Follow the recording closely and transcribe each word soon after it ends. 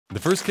The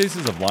first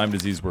cases of Lyme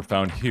disease were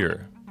found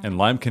here, in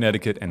Lyme,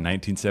 Connecticut in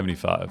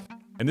 1975.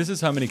 And this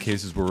is how many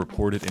cases were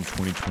reported in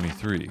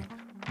 2023.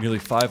 Nearly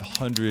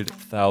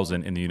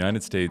 500,000 in the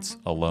United States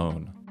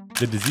alone.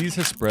 The disease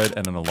has spread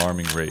at an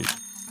alarming rate.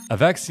 A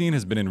vaccine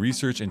has been in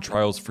research and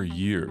trials for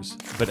years,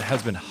 but it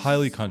has been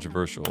highly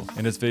controversial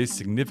and has faced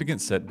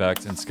significant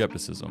setbacks and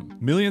skepticism.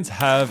 Millions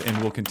have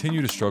and will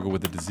continue to struggle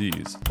with the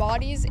disease.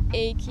 Body's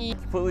achy.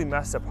 Completely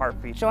messed up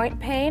heartbeat. Joint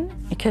pain.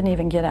 I couldn't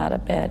even get out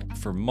of bed.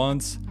 For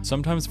months,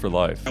 sometimes for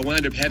life. I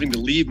wound up having to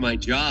leave my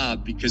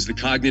job because the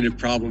cognitive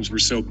problems were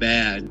so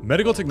bad.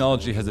 Medical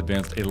technology has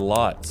advanced a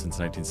lot since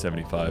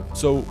 1975.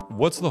 So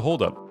what's the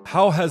holdup?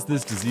 How has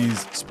this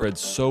disease spread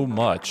so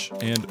much?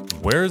 And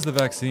where is the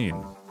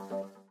vaccine?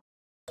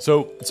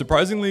 So,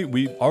 surprisingly,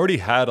 we already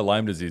had a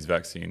Lyme disease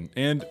vaccine,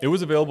 and it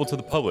was available to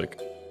the public.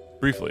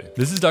 Briefly,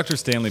 this is Dr.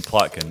 Stanley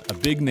Plotkin, a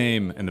big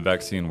name in the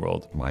vaccine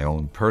world. My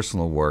own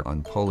personal work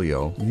on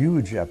polio.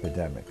 Huge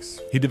epidemics.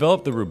 He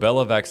developed the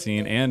Rubella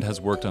vaccine and has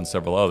worked on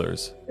several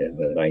others. In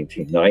the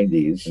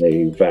 1990s,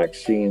 a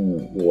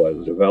vaccine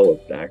was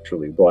developed.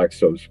 Actually,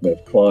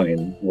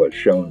 GlaxoSmithKline was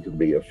shown to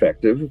be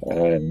effective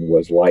and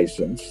was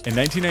licensed. In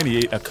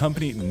 1998, a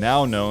company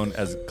now known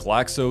as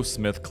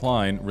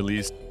GlaxoSmithKline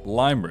released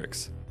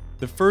LymeRix,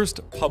 the first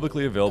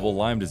publicly available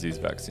Lyme disease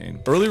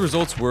vaccine. Early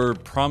results were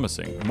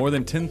promising. More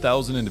than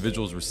 10,000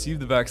 individuals received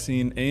the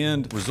vaccine,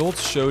 and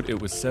results showed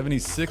it was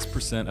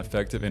 76%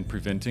 effective in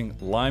preventing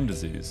Lyme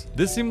disease.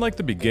 This seemed like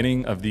the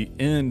beginning of the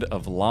end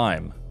of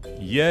Lyme.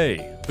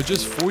 Yay! But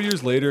just 4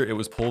 years later, it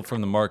was pulled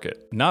from the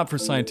market. Not for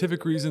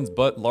scientific reasons,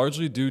 but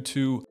largely due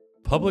to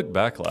public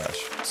backlash.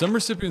 Some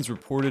recipients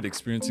reported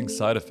experiencing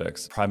side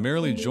effects,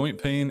 primarily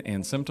joint pain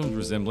and symptoms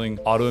resembling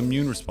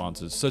autoimmune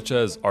responses, such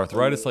as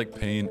arthritis-like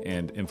pain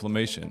and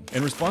inflammation.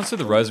 In response to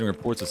the rising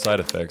reports of side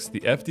effects,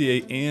 the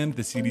FDA and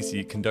the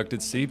CDC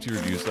conducted safety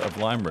reviews of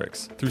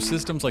LymeRix through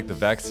systems like the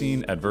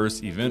Vaccine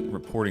Adverse Event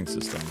Reporting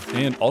System,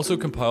 and also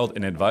compiled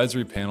an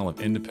advisory panel of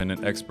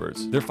independent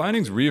experts. Their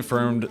findings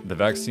reaffirmed the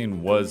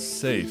vaccine was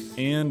safe,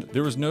 and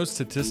there was no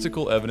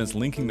statistical evidence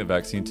linking the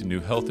vaccine to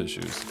new health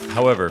issues.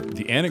 However,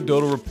 the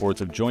anecdotal reports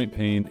of joint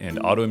pain and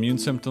autoimmune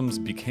symptoms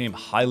became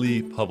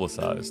highly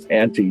publicized.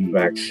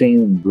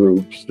 Anti-vaccine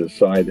groups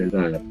decided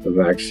that the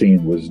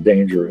vaccine was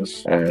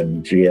dangerous,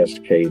 and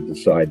GSK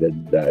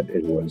decided that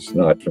it was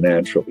not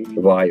financially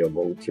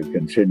viable to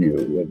continue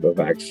with the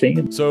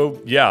vaccine.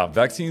 So yeah,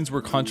 vaccines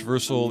were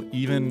controversial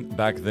even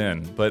back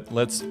then, but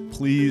let's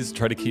please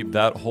try to keep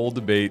that whole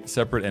debate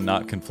separate and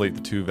not conflate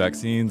the two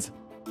vaccines.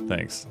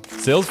 Thanks.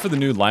 Sales for the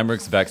new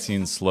LymeRix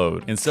vaccine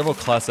slowed, and several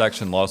class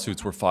action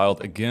lawsuits were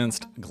filed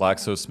against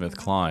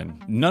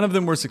GlaxoSmithKline. None of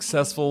them were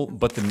successful,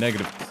 but the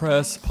negative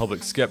press,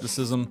 public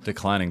skepticism,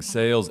 declining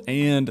sales,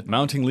 and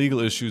mounting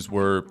legal issues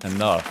were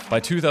enough. By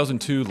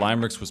 2002,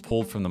 LymeRix was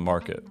pulled from the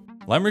market.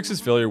 LymeRix's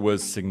failure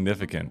was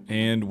significant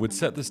and would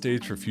set the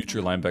stage for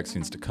future Lyme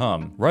vaccines to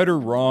come. Right or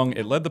wrong,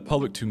 it led the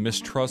public to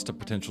mistrust a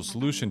potential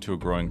solution to a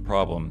growing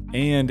problem,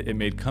 and it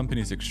made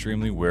companies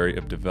extremely wary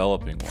of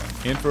developing one.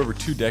 And for over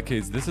 2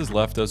 decades, this has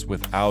left us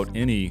without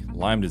any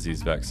Lyme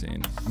disease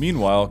vaccine.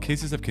 Meanwhile,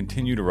 cases have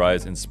continued to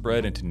rise and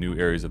spread into new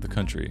areas of the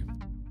country.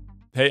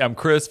 Hey, I'm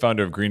Chris,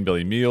 founder of Green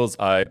Belly Meals.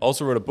 I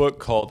also wrote a book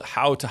called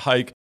How to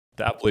Hike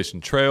the Appalachian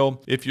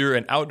Trail. If you're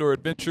an outdoor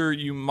adventurer,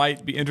 you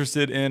might be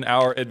interested in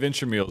our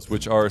adventure meals,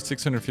 which are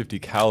 650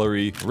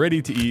 calorie,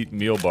 ready to eat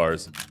meal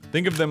bars.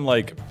 Think of them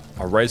like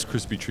a Rice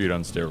Krispie treat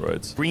on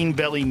steroids. Green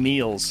Belly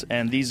Meals,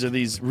 and these are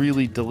these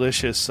really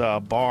delicious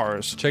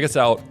bars. Check us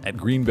out at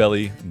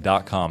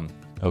greenbelly.com.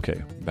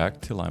 Okay, back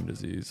to Lyme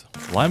disease.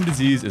 Lyme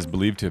disease is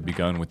believed to have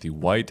begun with the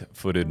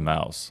white-footed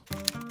mouse,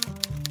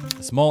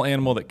 a small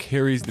animal that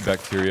carries the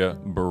bacteria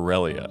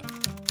Borrelia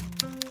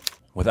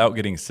without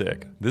getting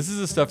sick. This is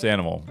a stuffed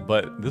animal,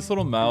 but this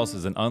little mouse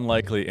is an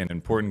unlikely and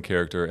important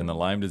character in the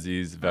Lyme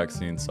disease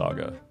vaccine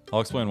saga. I'll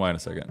explain why in a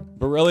second.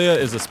 Borrelia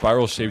is a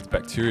spiral-shaped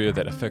bacteria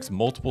that affects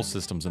multiple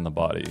systems in the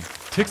body.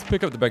 Ticks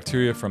pick up the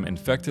bacteria from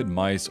infected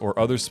mice or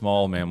other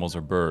small mammals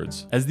or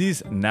birds. As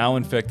these now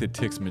infected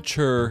ticks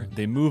mature,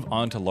 they move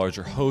on to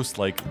larger hosts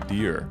like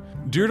deer.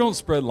 Deer don't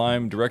spread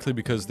Lyme directly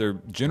because they're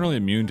generally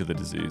immune to the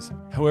disease.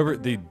 However,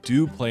 they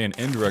do play an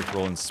indirect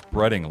role in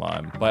spreading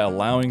Lyme by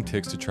allowing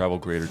ticks to travel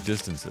greater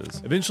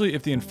distances. Eventually,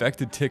 if the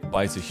infected tick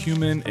bites a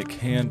human, it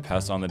can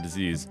pass on the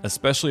disease,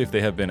 especially if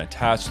they have been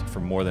attached for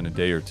more than a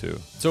day or two.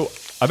 So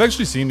I've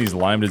actually seen these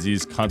Lyme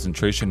disease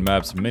concentration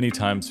maps many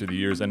times through the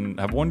years and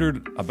have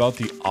wondered about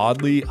the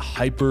oddly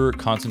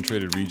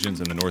hyper-concentrated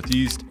regions in the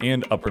Northeast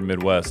and upper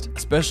Midwest,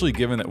 especially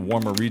given that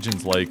warmer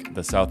regions like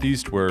the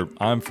Southeast, where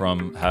I'm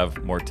from,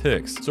 have more ticks.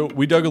 So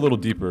we dug a little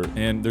deeper,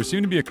 and there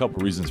seem to be a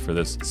couple reasons for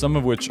this, some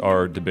of which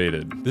are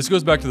debated. This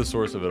goes back to the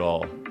source of it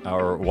all,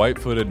 our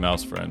white-footed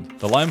mouse friend.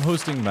 The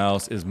Lyme-hosting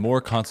mouse is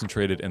more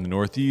concentrated in the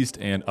Northeast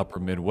and upper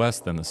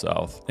Midwest than the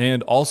South.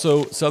 And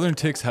also, southern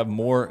ticks have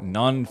more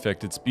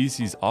non-infected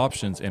species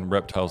options and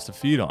reptiles to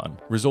feed on,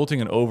 resulting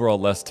in overall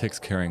less ticks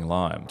carrying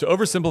Lyme. To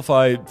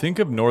oversimplify, think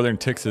of northern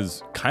ticks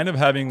as kind of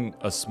having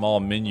a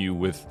small menu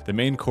with the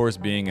main course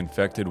being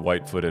infected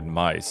white-footed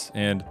mice,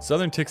 and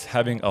southern ticks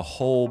having a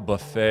whole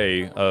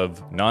buffet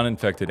of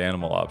non-infected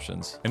animal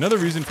options. Another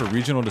reason for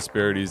regional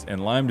disparities in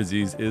Lyme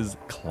disease is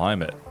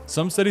climate.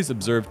 Some studies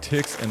observe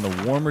ticks in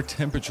the warmer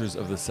temperatures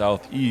of the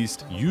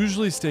southeast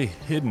usually stay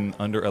hidden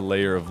under a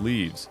layer of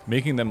leaves,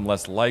 making them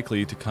less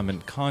likely to come in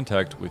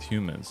contact with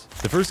humans.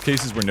 The first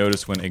cases were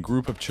noticed when a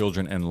group of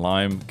children in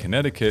Lyme,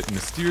 Connecticut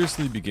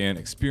mysteriously began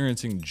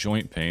experiencing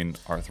joint pain,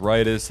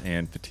 arthritis,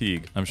 and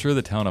fatigue. I'm sure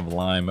the town of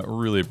Lyme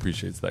really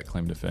appreciates that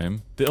claim to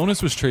fame. The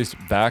illness was traced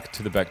back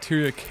to the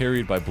bacteria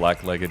carried by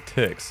black-legged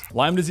ticks.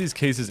 Lyme disease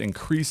cases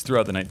increased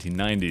throughout the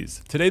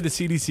 1990s. Today, the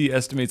CDC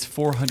estimates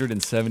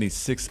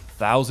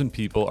 476,000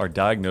 people are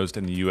diagnosed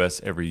in the US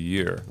every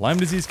year. Lyme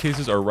disease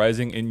cases are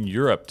rising in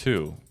Europe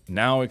too,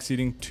 now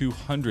exceeding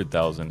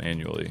 200,000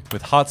 annually,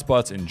 with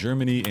hotspots in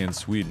Germany and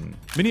Sweden.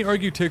 Many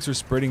argue ticks are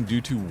spreading due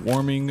to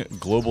warming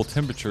global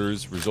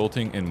temperatures,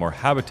 resulting in more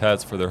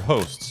habitats for their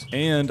hosts.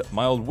 And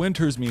mild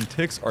winters mean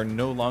ticks are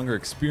no longer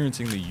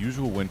experiencing the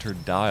usual winter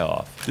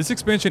die-off. This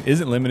expansion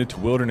isn't limited to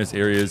wilderness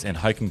areas and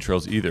hiking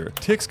trails either.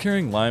 Ticks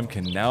carrying Lyme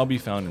can now be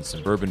found in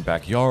suburban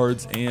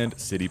backyards and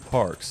city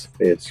parks.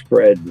 It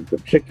spread,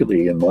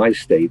 particularly in my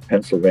state,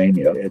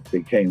 Pennsylvania. It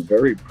became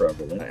very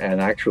prevalent and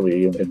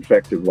actually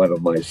infected one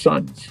of my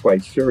sons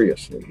quite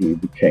seriously. He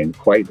became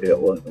quite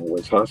ill and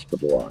was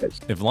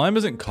hospitalized. If Lyme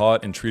isn't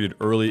caught and treated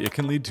early, it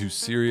can lead to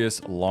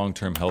serious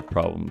long-term health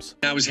problems.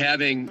 I was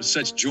having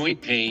such joint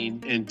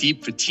pain and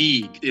deep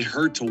fatigue. It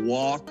hurt to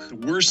walk.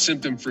 The worst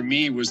symptom for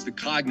me was the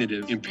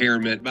cognitive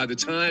impairment. By the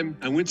time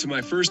I went to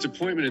my first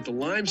appointment at the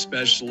Lyme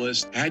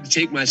specialist, I had to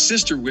take my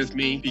sister with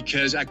me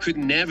because I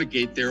couldn't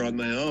navigate there on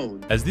my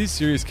own. As these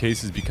serious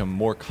cases become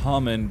more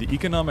common, the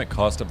economic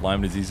cost of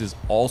Lyme disease is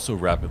also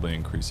rapidly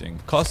increasing,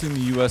 costing the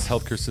U.S.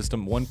 healthcare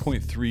system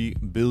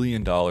 $1.3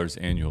 billion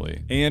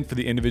annually. And for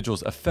the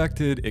individuals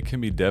affected, it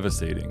can be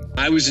devastating.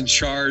 I was in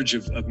charge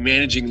of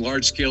managing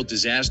large-scale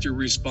disaster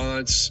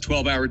response,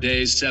 12-hour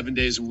days, 7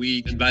 days a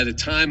week. And by the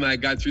time I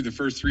got through the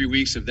first 3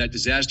 weeks of that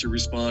disaster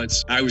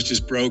response, I was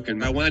just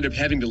broken. I wound up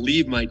having to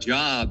leave my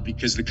job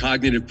because the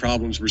cognitive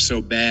problems were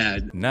so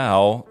bad.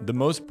 Now, the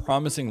most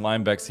promising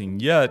Lyme vaccine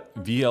yet,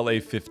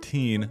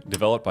 VLA15,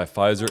 developed by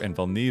Pfizer and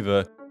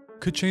Valneva,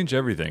 could change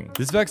everything.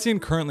 This vaccine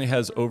currently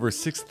has over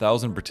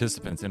 6,000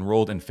 participants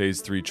enrolled in phase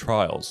 3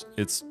 trials.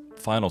 It's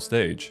final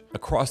stage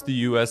across the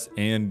US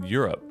and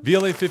Europe.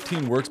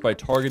 VLA15 works by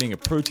targeting a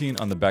protein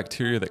on the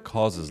bacteria that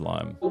causes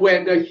Lyme.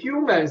 When the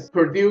humans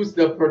produce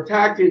the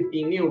protective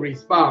immune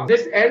response,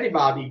 this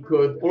antibody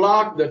could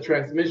block the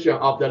transmission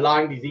of the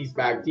Lyme disease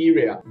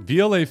bacteria.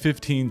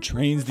 VLA15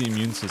 trains the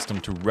immune system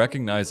to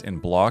recognize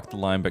and block the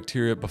Lyme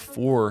bacteria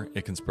before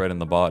it can spread in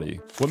the body.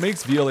 What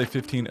makes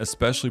VLA15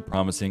 especially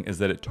promising is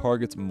that it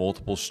targets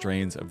multiple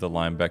strains of the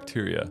Lyme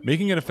bacteria,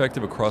 making it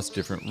effective across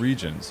different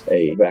regions.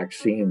 A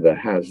vaccine that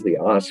has the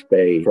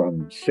osprey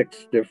from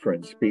 6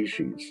 different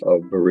species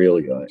of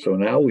Borrelia. So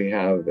now we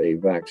have a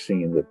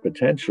vaccine that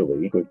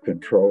potentially could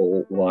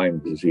control Lyme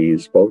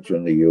disease both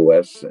in the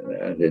US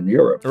and in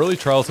Europe. Early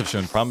trials have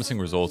shown promising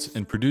results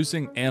in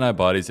producing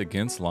antibodies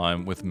against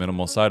Lyme with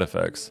minimal side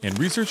effects, and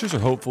researchers are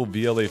hopeful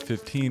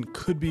VLA15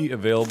 could be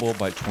available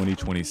by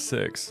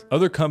 2026.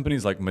 Other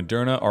companies like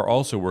Moderna are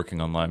also working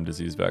on Lyme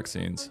disease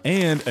vaccines.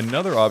 And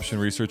another option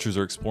researchers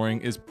are exploring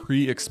is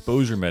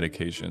pre-exposure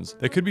medications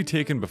that could be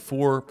taken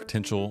before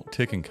potential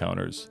tick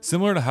encounters,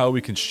 similar to how we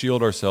can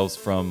shield ourselves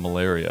from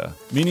malaria,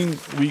 meaning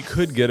we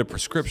could get a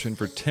prescription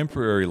for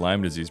temporary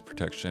Lyme disease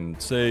protection,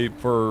 say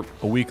for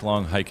a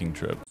week-long hiking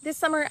trip. This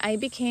summer, I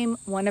became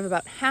one of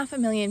about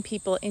 500,000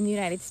 people in the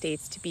United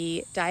States to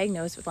be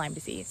diagnosed with Lyme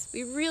disease.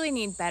 We really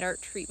need better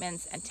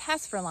treatments and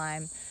tests for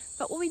Lyme,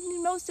 but what we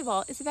need most of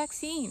all is a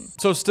vaccine.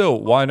 So still,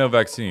 why no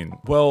vaccine?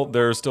 Well,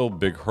 there are still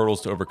big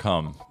hurdles to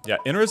overcome. Yeah,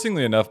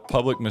 interestingly enough,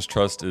 public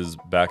mistrust is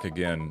back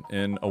again.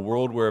 In a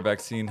world where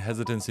vaccine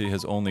hesitancy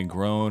has only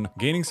grown,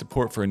 gaining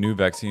support for a new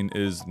vaccine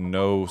is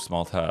no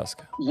small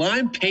task.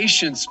 Lyme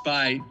patients,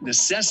 by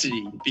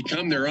necessity,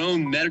 become their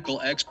own medical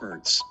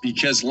experts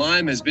because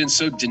Lyme has been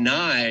so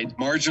denied,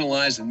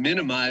 marginalized, and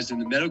minimized in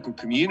the medical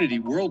community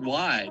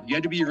worldwide. You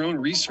had to be your own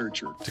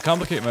researcher. To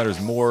complicate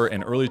matters more,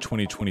 in early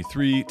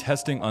 2023,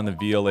 testing on the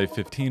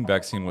VLA15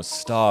 vaccine was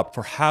stopped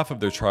for half of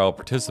their trial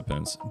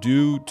participants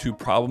due to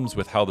problems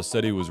with how the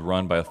study was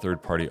run by a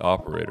third-party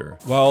operator.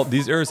 While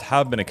these errors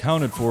have been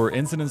accounted for,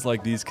 incidents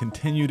like these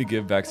continue to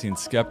give vaccine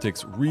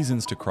skeptics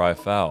reasons to cry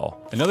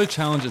foul. Another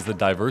challenge is the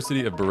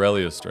diversity of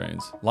Borrelia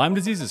strains. Lyme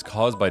disease is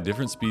caused by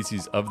different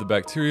species of the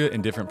bacteria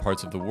in different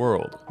parts of the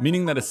world,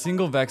 meaning that a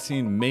single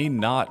vaccine may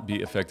not be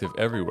effective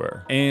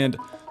everywhere. And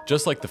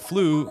just like the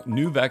flu,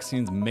 new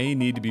vaccines may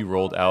need to be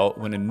rolled out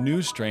when a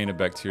new strain of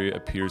bacteria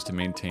appears to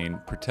maintain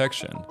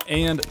protection.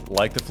 And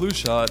like the flu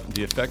shot,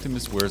 the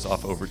effectiveness wears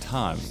off over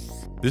time.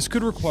 This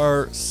could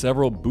require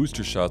several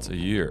booster shots a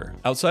year.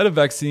 Outside of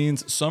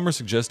vaccines, some are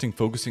suggesting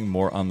focusing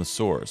more on the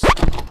source.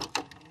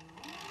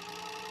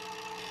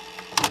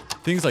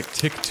 Things like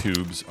tick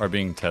tubes are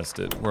being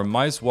tested, where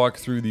mice walk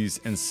through these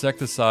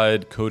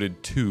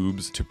insecticide-coated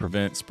tubes to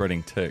prevent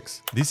spreading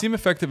ticks. These seem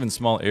effective in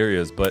small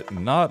areas, but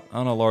not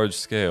on a large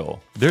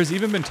scale. There's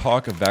even been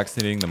talk of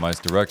vaccinating the mice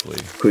directly.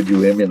 Could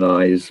you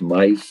immunize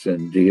mice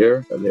and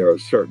deer? There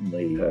have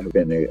certainly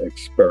been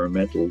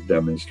experimental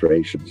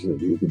demonstrations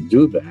that you can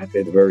do that.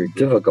 It's very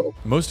difficult.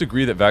 Most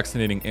agree that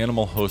vaccinating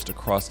animal hosts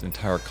across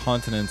entire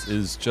continents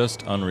is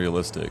just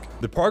unrealistic.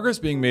 The progress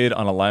being made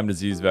on a Lyme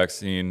disease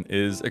vaccine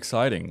is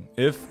exciting.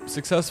 If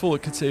successful,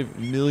 it could save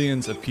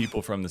millions of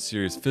people from the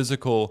serious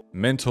physical,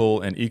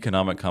 mental, and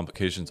economic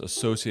complications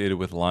associated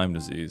with Lyme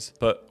disease.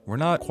 But we're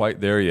not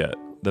quite there yet.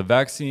 The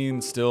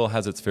vaccine still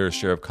has its fair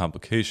share of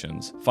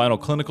complications. Final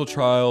clinical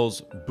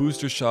trials,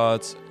 booster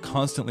shots,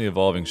 constantly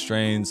evolving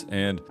strains,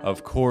 and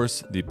of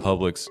course, the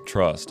public's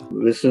trust.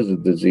 This is a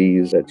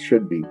disease that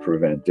should be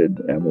prevented,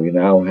 and we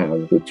now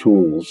have the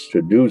tools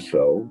to do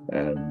so,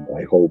 and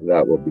I hope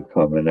that will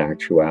become an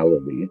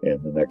actuality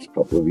in the next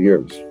couple of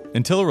years.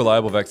 Until a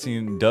reliable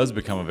vaccine does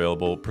become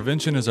available,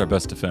 prevention is our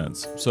best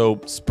defense. So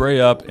spray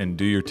up and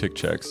do your tick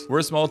checks. We're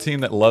a small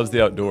team that loves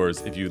the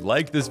outdoors. If you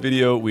like this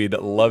video, we'd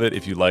love it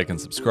if you like and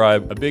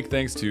subscribe. A big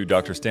thanks to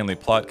Dr. Stanley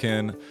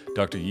Plotkin,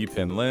 Dr.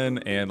 Yi-Pen Lin,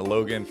 and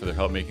Logan for their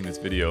help making this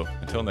video.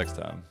 Until next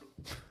time.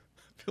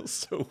 Feels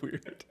so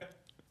weird.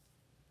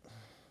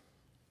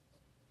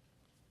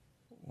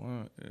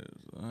 What is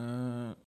that?